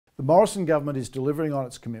The Morrison Government is delivering on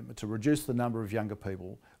its commitment to reduce the number of younger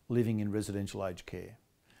people living in residential aged care.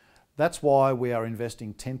 That's why we are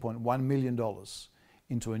investing $10.1 million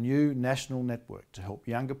into a new national network to help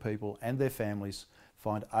younger people and their families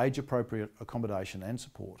find age-appropriate accommodation and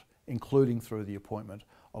support, including through the appointment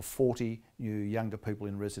of 40 new younger people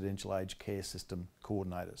in residential aged care system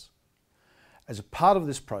coordinators. As a part of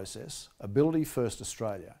this process, Ability First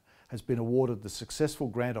Australia has been awarded the successful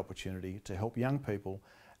grant opportunity to help young people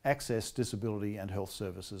access disability and health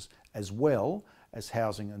services as well as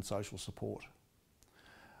housing and social support.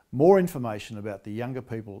 More information about the Younger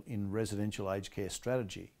People in Residential Aged Care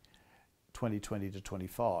Strategy 2020 to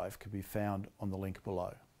 25 can be found on the link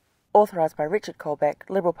below. Authorised by Richard Colbeck,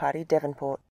 Liberal Party, Devonport.